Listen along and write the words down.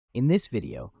In this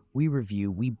video, we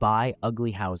review We Buy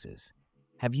Ugly Houses.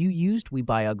 Have you used We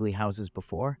Buy Ugly Houses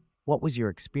before? What was your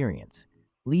experience?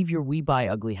 Leave your We Buy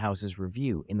Ugly Houses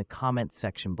review in the comments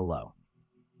section below.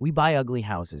 We Buy Ugly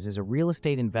Houses is a real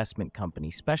estate investment company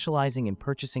specializing in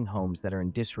purchasing homes that are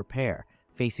in disrepair,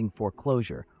 facing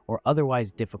foreclosure, or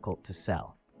otherwise difficult to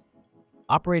sell.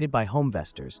 Operated by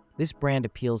Homevestors, this brand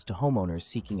appeals to homeowners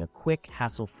seeking a quick,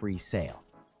 hassle-free sale.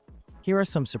 Here are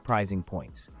some surprising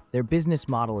points. Their business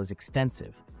model is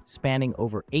extensive, spanning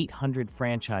over 800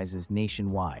 franchises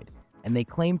nationwide, and they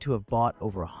claim to have bought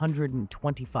over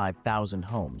 125,000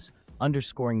 homes,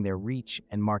 underscoring their reach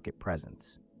and market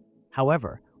presence.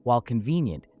 However, while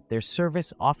convenient, their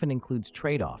service often includes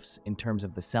trade-offs in terms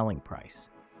of the selling price.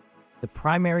 The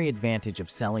primary advantage of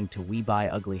selling to We Buy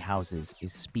Ugly Houses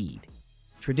is speed.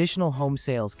 Traditional home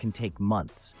sales can take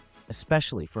months,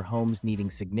 especially for homes needing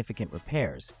significant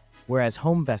repairs, whereas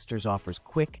Homevestors offers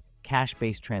quick,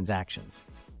 cash-based transactions.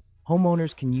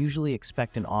 Homeowners can usually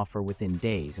expect an offer within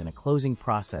days and a closing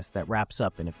process that wraps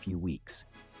up in a few weeks.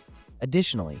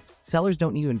 Additionally, sellers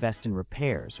don't need to invest in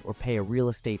repairs or pay a real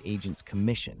estate agent's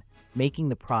commission, making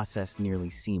the process nearly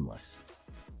seamless.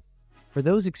 For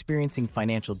those experiencing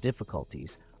financial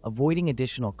difficulties, avoiding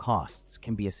additional costs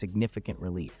can be a significant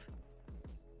relief.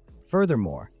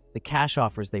 Furthermore, the cash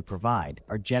offers they provide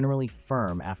are generally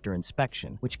firm after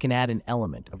inspection, which can add an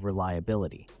element of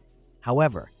reliability.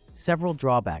 However, several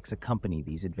drawbacks accompany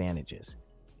these advantages.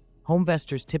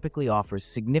 Homevestors typically offers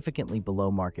significantly below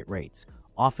market rates,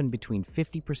 often between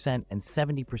 50% and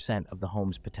 70% of the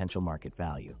home's potential market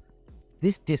value.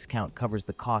 This discount covers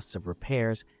the costs of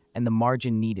repairs and the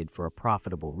margin needed for a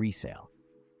profitable resale.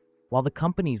 While the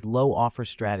company's low offer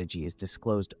strategy is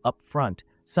disclosed upfront,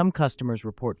 some customers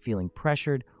report feeling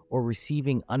pressured or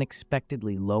receiving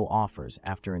unexpectedly low offers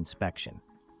after inspection.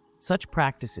 Such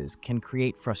practices can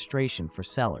create frustration for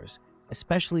sellers,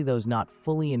 especially those not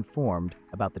fully informed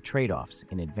about the trade-offs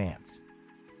in advance.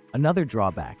 Another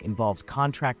drawback involves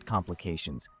contract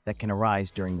complications that can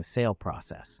arise during the sale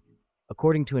process.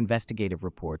 According to investigative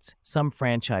reports, some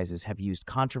franchises have used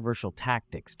controversial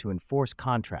tactics to enforce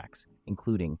contracts,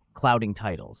 including clouding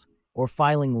titles or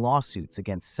filing lawsuits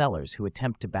against sellers who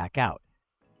attempt to back out.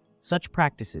 Such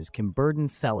practices can burden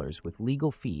sellers with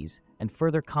legal fees and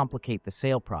further complicate the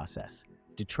sale process,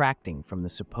 detracting from the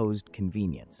supposed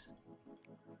convenience.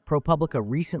 ProPublica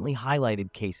recently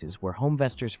highlighted cases where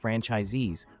Homevestors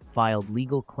franchisees filed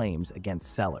legal claims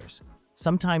against sellers,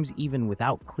 sometimes even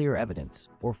without clear evidence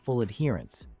or full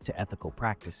adherence to ethical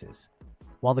practices.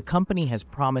 While the company has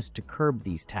promised to curb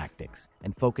these tactics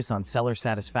and focus on seller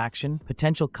satisfaction,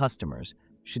 potential customers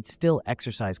should still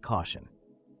exercise caution.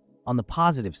 On the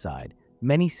positive side,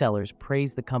 many sellers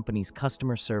praise the company's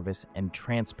customer service and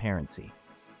transparency.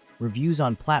 Reviews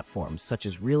on platforms such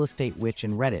as Real Estate Witch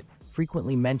and Reddit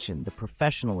frequently mention the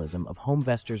professionalism of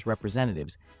Homevestors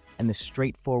representatives and the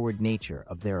straightforward nature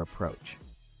of their approach.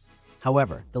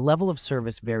 However, the level of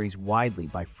service varies widely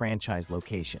by franchise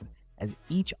location, as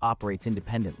each operates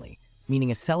independently, meaning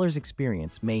a seller's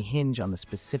experience may hinge on the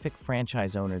specific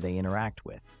franchise owner they interact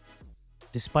with.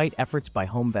 Despite efforts by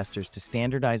Homevestors to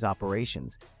standardize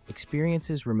operations,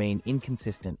 experiences remain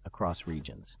inconsistent across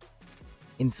regions.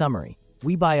 In summary,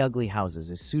 We Buy Ugly Houses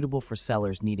is suitable for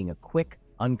sellers needing a quick,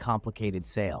 uncomplicated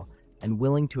sale and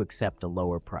willing to accept a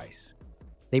lower price.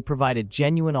 They provide a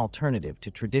genuine alternative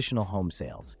to traditional home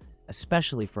sales,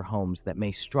 especially for homes that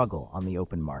may struggle on the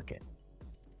open market.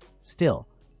 Still,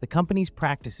 the company's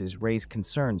practices raise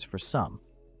concerns for some,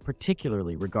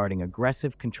 particularly regarding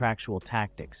aggressive contractual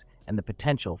tactics and the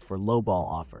potential for lowball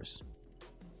offers.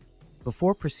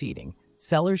 Before proceeding,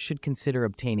 sellers should consider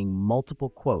obtaining multiple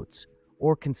quotes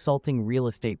or consulting real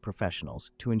estate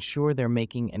professionals to ensure they're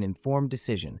making an informed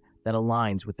decision that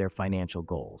aligns with their financial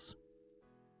goals.